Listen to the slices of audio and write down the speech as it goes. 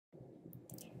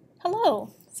Hello!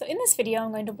 So in this video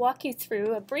I'm going to walk you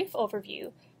through a brief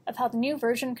overview of how the new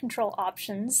version control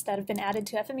options that have been added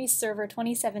to FME Server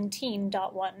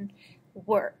 2017.1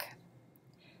 work.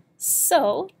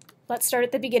 So let's start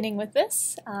at the beginning with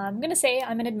this. I'm going to say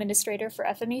I'm an administrator for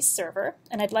FME Server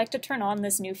and I'd like to turn on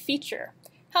this new feature.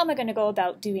 How am I going to go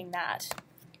about doing that?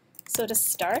 So to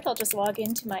start, I'll just log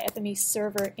into my FME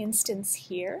Server instance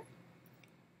here.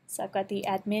 So I've got the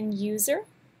admin user.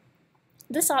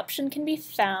 This option can be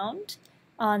found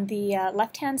on the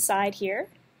left-hand side here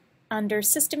under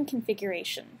System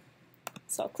Configuration.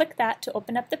 So I'll click that to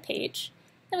open up the page.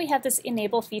 Then we have this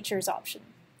Enable Features option.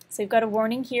 So you've got a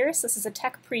warning here, so this is a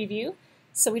tech preview.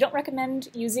 So we don't recommend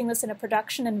using this in a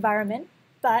production environment,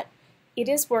 but it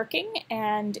is working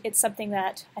and it's something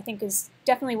that I think is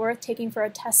definitely worth taking for a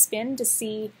test spin to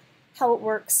see how it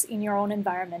works in your own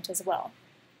environment as well.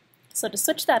 So to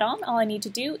switch that on, all I need to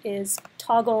do is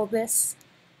toggle this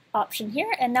option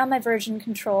here, and now my version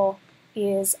control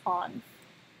is on.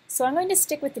 So I'm going to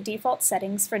stick with the default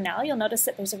settings for now. You'll notice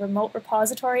that there's a remote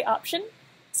repository option,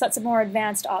 so that's a more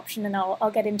advanced option, and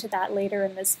I'll get into that later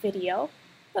in this video.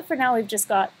 But for now, we've just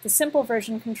got the simple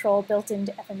version control built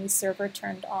into FME Server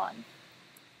turned on.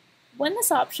 When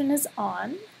this option is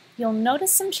on, you'll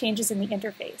notice some changes in the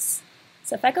interface.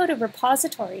 So if I go to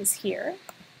repositories here,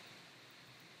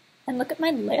 and look at my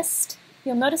list,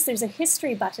 you'll notice there's a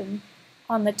history button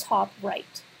on the top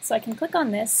right. So I can click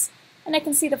on this and I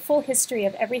can see the full history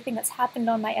of everything that's happened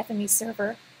on my FME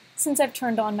server since I've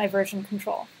turned on my version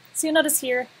control. So you'll notice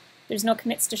here there's no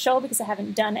commits to show because I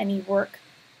haven't done any work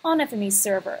on FME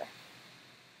server.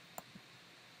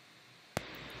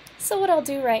 So what I'll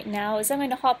do right now is I'm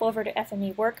going to hop over to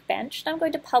FME Workbench and I'm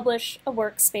going to publish a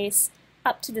workspace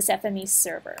up to this FME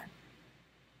server.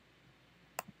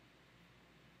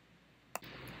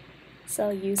 So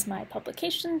I'll use my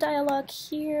publication dialog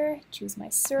here, choose my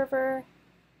server.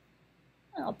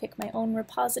 I'll pick my own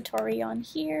repository on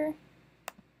here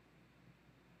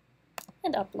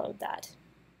and upload that.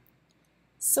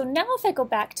 So now if I go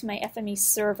back to my FME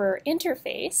server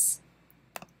interface,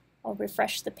 I'll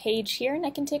refresh the page here and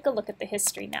I can take a look at the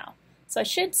history now. So I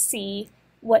should see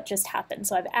what just happened.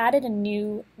 So I've added a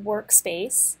new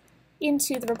workspace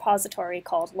into the repository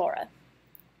called Laura.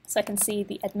 So I can see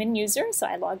the admin user, so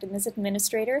I logged in as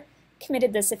administrator,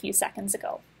 committed this a few seconds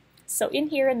ago. So in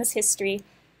here in this history,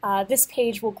 this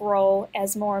page will grow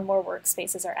as more and more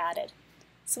workspaces are added.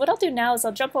 So what I'll do now is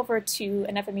I'll jump over to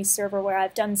an FME server where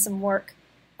I've done some work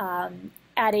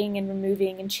adding and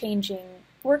removing and changing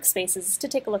workspaces to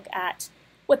take a look at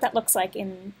what that looks like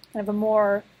in kind of a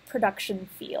more production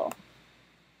feel.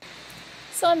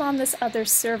 So I'm on this other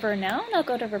server now, and I'll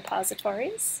go to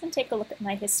repositories and take a look at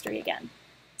my history again.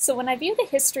 So when I view the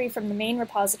history from the main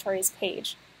repositories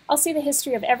page, I'll see the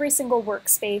history of every single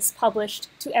workspace published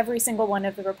to every single one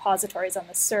of the repositories on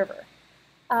the server.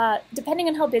 Depending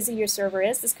on how busy your server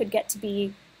is, this could get to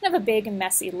be kind of a big and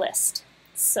messy list.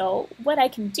 So what I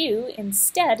can do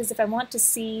instead is if I want to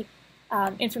see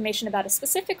information about a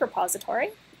specific repository,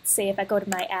 say if I go to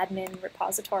my admin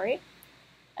repository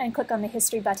and click on the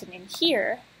history button in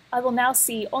here, I will now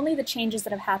see only the changes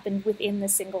that have happened within the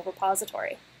single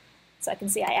repository. So I can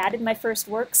see I added my first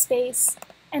workspace,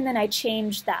 and then I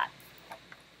changed that.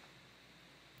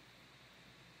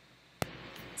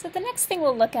 So the next thing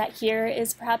we'll look at here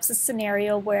is perhaps a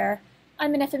scenario where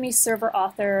I'm an FME server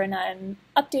author and I'm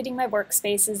updating my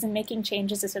workspaces and making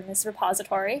changes in this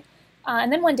repository.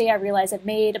 And then one day I realize I've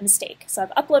made a mistake. So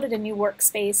I've uploaded a new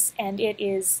workspace and it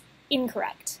is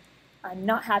incorrect. I'm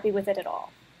not happy with it at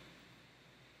all.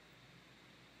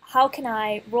 How can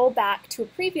I roll back to a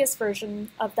previous version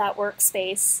of that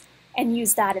workspace and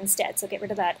use that instead? So get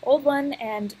rid of that old one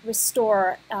and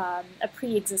restore a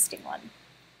pre-existing one.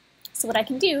 So what I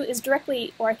can do is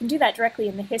I can do that directly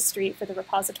in the history for the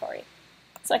repository.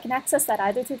 So I can access that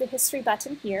either through the history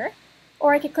button here,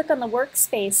 or I could click on the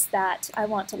workspace that I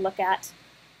want to look at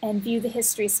and view the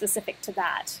history specific to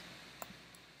that.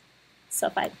 So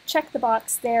if I check the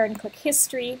box there and click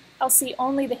history, I'll see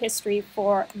only the history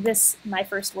for this, my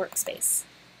first workspace.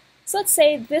 So let's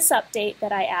say this update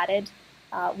that I added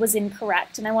was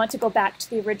incorrect and I want to go back to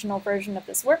the original version of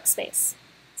this workspace.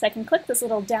 So I can click this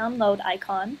little download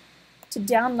icon to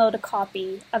download a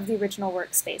copy of the original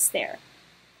workspace there.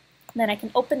 And then I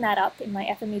can open that up in my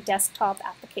FME desktop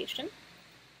application.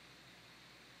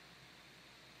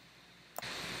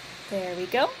 There we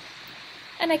go.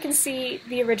 And I can see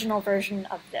the original version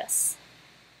of this.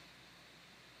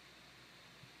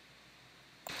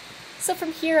 So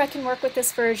from here I can work with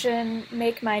this version,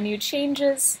 make my new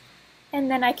changes, and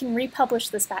then I can republish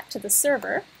this back to the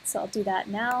server. So I'll do that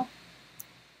now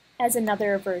as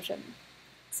another version.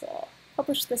 So I'll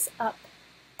publish this up.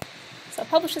 So I'll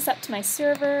publish this up to my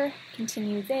server,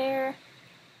 continue there.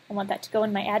 I want that to go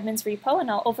in my admin's repo, and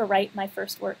I'll overwrite my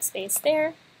first workspace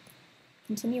there.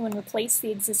 Continue and replace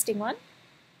the existing one,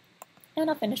 and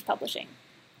I'll finish publishing.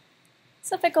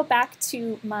 So if I go back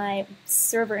to my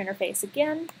server interface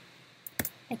again,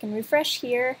 I can refresh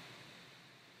here,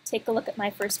 take a look at my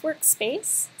first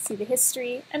workspace, see the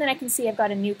history, and then I can see I've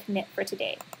got a new commit for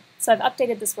today. So I've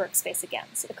updated this workspace again.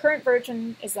 So the current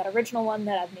version is that original one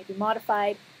that I've maybe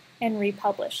modified and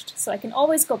republished. So I can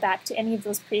always go back to any of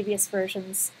those previous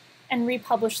versions and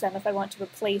republish them if I want to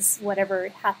replace whatever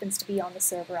happens to be on the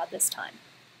server at this time.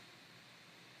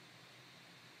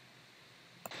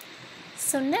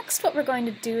 So next what we're going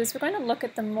to do is we're going to look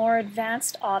at the more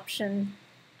advanced option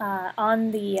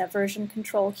on the version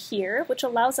control here, which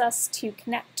allows us to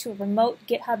connect to a remote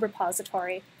GitHub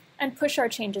repository and push our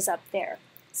changes up there.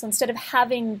 So instead of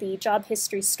having the job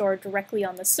history stored directly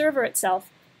on the server itself,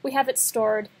 we have it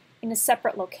stored in a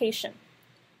separate location.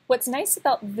 What's nice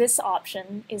about this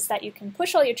option is that you can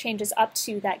push all your changes up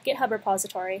to that GitHub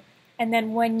repository, and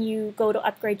then when you go to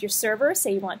upgrade your server,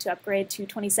 say you want to upgrade to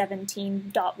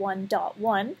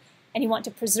 2017.1.1, and you want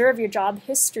to preserve your job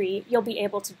history, you'll be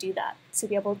able to do that. So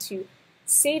you'll be able to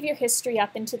save your history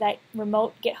up into that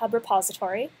remote GitHub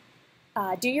repository,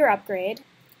 do your upgrade,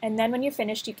 and then when you're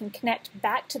finished, you can connect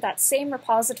back to that same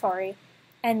repository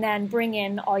and then bring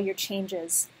in all your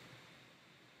changes.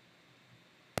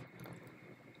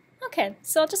 Okay,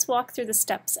 so I'll just walk through the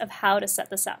steps of how to set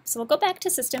this up. So we'll go back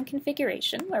to system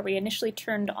configuration, where we initially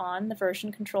turned on the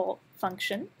version control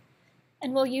function,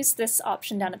 and we'll use this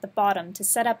option down at the bottom to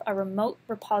set up a remote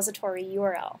repository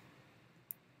URL.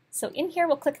 So in here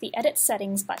we'll click the Edit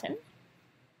Settings button,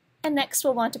 and next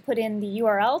we'll want to put in the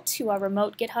URL to our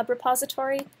remote GitHub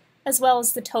repository, as well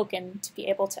as the token to be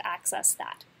able to access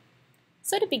that.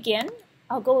 So to begin,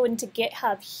 I'll go into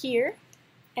GitHub here,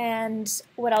 and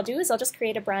what I'll do is I'll just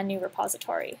create a brand new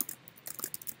repository.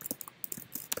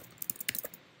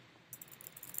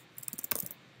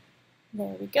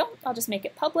 There we go. I'll just make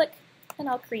it public, and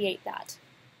I'll create that.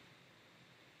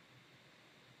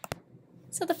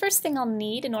 So the first thing I'll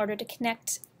need in order to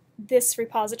connect this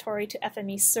repository to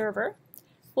FME server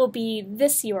will be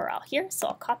this URL here. So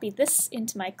I'll copy this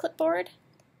into my clipboard,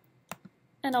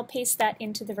 and I'll paste that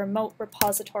into the remote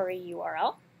repository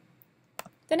URL.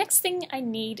 The next thing I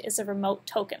need is a remote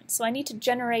token. So I need to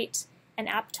generate an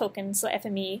app token so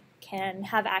FME can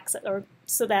have access, or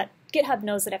so that GitHub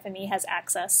knows that FME has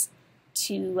access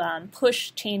to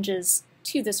push changes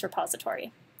to this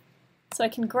repository. So I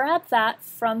can grab that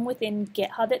from within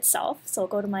GitHub itself. So I'll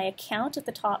go to my account at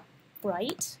the top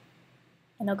right,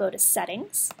 and I'll go to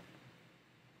Settings,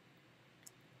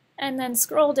 and then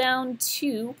scroll down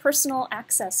to Personal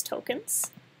Access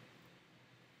Tokens,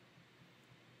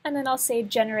 and then I'll say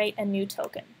Generate a New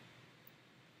Token.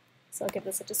 So I'll give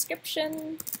this a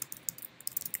description,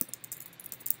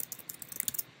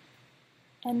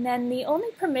 and then the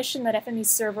only permission that FME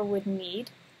server would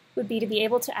need would be to be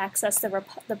able to access the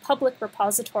public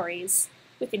repositories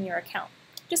within your account,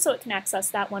 just so it can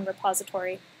access that one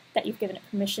repository that you've given it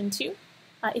permission to.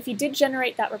 If you did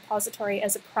generate that repository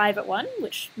as a private one,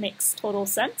 which makes total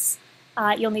sense,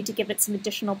 you'll need to give it some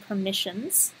additional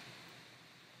permissions.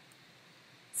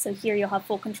 So here you'll have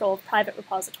full control of private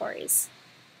repositories.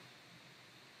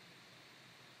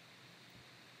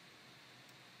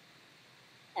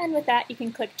 And with that, you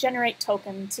can click Generate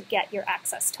Token to get your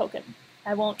access token.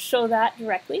 I won't show that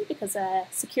directly because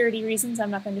security reasons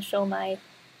I'm not going to show my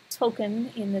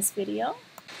token in this video.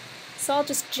 So I'll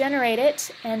just generate it,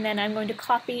 and then I'm going to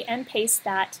copy and paste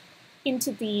that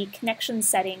into the connection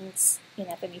settings in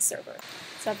FME server.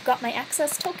 So I've got my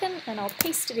access token, and I'll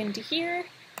paste it into here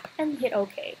and hit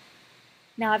OK.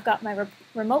 Now I've got my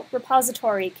remote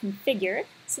repository configured.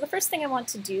 So the first thing I want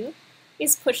to do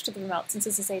is push to the remote. Since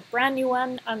this is a brand new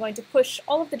one, I'm going to push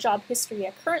all of the job history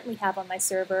I currently have on my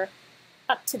server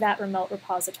up to that remote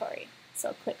repository. So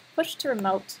I'll click Push to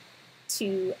Remote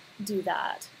to do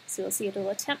that. So you'll see it'll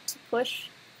attempt to push,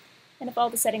 and if all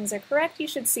the settings are correct, you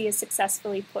should see is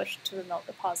successfully pushed to remote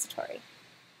repository.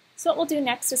 So what we'll do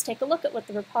next is take a look at what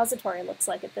the repository looks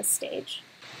like at this stage.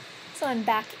 So I'm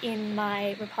back in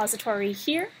my repository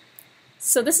here.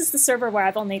 So this is the server where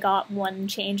I've only got one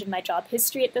change in my job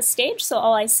history at this stage, so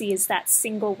all I see is that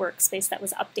single workspace that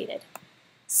was updated.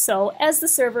 So as the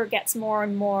server gets more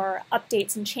and more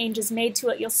updates and changes made to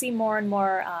it, you'll see more and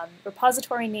more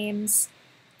repository names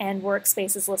and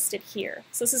workspaces listed here.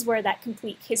 So this is where that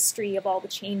complete history of all the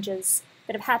changes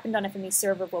that have happened on FME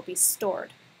server will be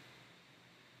stored.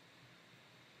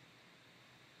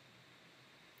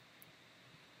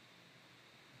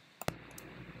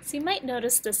 So you might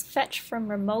notice this Fetch from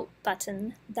Remote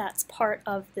button that's part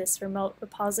of this remote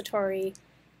repository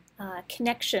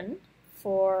connection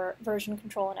for version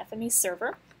control in FME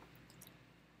server.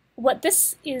 What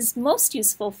this is most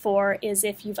useful for is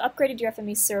if you've upgraded your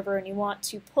FME server and you want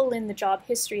to pull in the job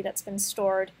history that's been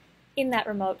stored in that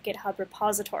remote GitHub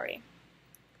repository.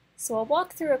 So I'll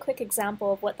walk through a quick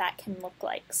example of what that can look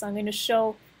like. So I'm going to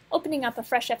show opening up a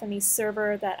fresh FME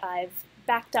server that I've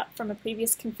backed up from a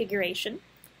previous configuration.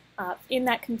 In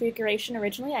that configuration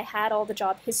originally I had all the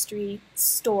job history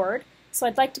stored, so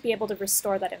I'd like to be able to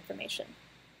restore that information.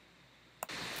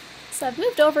 So I've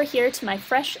moved over here to my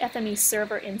fresh FME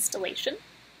server installation.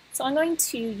 So I'm going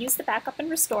to use the backup and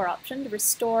restore option to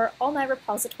restore all my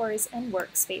repositories and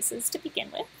workspaces to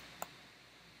begin with.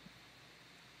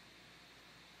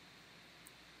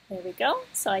 There we go.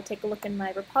 So I take a look in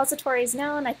my repositories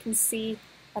now and I can see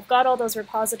I've got all those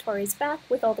repositories back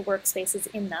with all the workspaces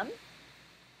in them.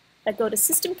 I go to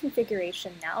System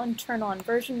Configuration now and turn on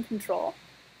Version Control.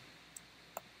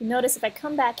 You notice if I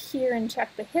come back here and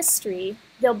check the history,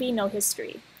 there'll be no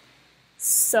history.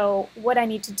 So what I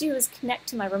need to do is connect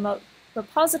to my remote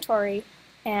repository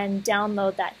and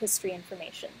download that history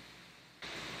information.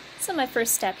 So my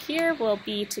first step here will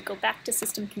be to go back to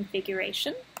System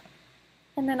Configuration,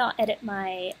 and then I'll edit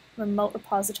my remote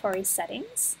repository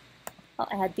settings. I'll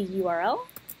add the URL.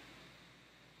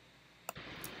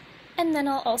 And then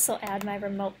I'll also add my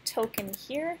remote token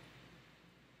here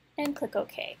and click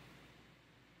OK.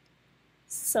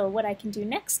 So what I can do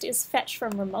next is fetch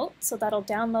from remote, so that'll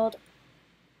download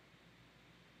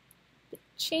the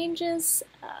changes.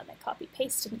 My copy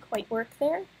paste didn't quite work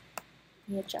there. Let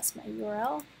me adjust my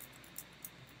URL.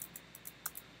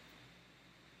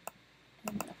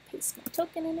 And I'll paste my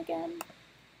token in again.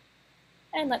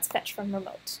 And let's fetch from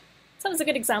remote. So that was a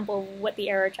good example of what the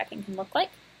error checking can look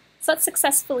like. So that's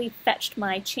successfully fetched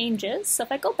my changes. So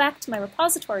if I go back to my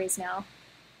repositories now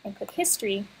and click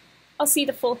History, I'll see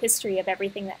the full history of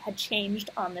everything that had changed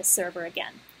on this server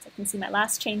again. So I can see my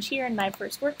last change here in my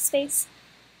first workspace,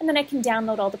 and then I can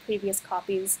download all the previous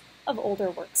copies of older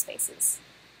workspaces.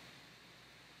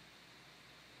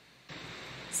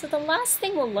 So the last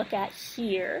thing we'll look at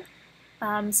here,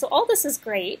 so all this is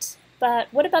great, but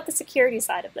what about the security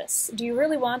side of this? Do you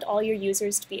really want all your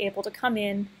users to be able to come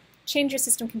in, change your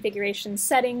system configuration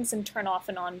settings and turn off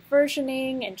and on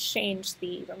versioning and change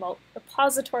the remote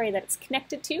repository that it's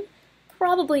connected to?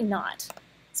 Probably not.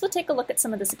 So we'll take a look at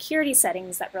some of the security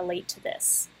settings that relate to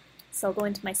this. So I'll go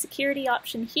into my security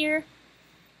option here,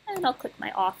 and I'll click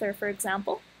my author, for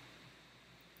example.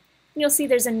 And you'll see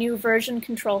there's a new version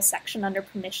control section under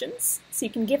permissions, so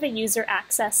you can give a user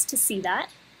access to see that.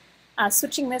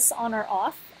 Switching this on or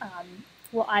off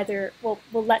will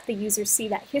let the user see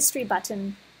that history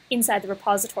button inside the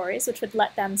repositories, which would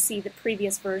let them see the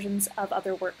previous versions of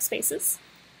other workspaces.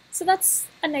 So that's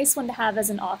a nice one to have as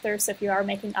an author, so if you are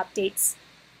making updates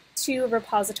to a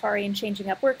repository and changing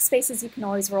up workspaces, you can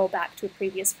always roll back to a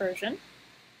previous version.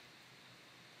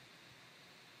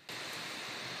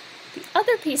 The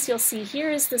other piece you'll see here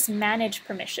is this Manage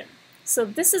Permission. So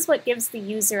this is what gives the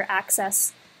user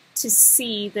access to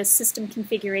see the system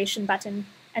configuration button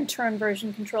and turn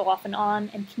version control off and on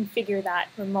and configure that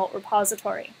remote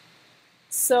repository.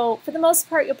 So for the most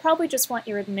part, you'll probably just want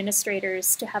your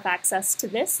administrators to have access to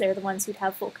this. They're the ones who'd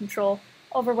have full control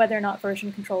over whether or not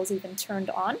version control is even turned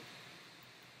on.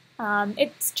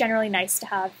 It's generally nice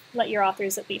to let your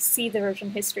authors at least see the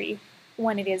version history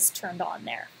when it is turned on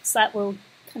there. So that will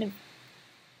kind of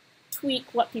tweak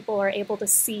what people are able to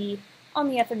see on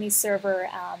the FME server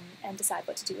and decide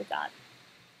what to do with that.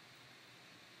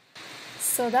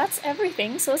 So that's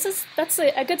everything. So that's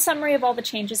a good summary of all the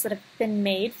changes that have been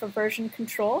made for version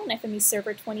control in FME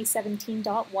Server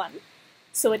 2017.1.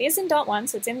 So it is in .1,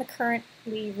 so it's in the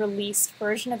currently released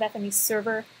version of FME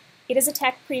Server. It is a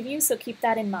tech preview, so keep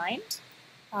that in mind.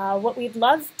 What we'd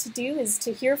love to do is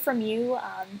to hear from you.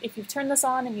 If you've turned this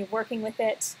on and you're working with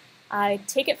it,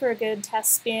 take it for a good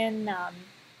test spin.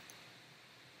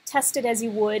 Test it as you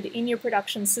would in your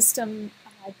production system.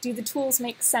 Do the tools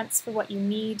make sense for what you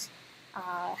need?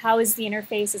 How is the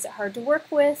interface? Is it hard to work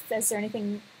with? Is there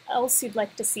anything else you'd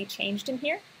like to see changed in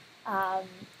here?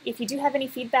 If you do have any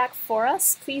feedback for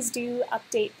us, please do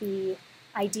update the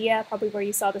idea, probably where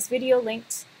you saw this video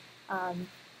linked.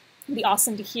 It'd be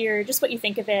awesome to hear just what you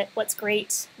think of it, what's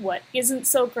great, what isn't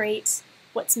so great,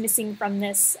 what's missing from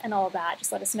this, and all that.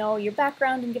 Just let us know your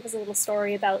background and give us a little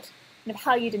story about kind of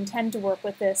how you'd intend to work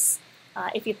with this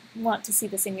if you want to see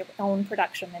this in your own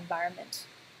production environment.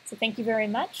 So thank you very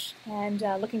much, and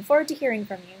looking forward to hearing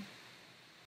from you.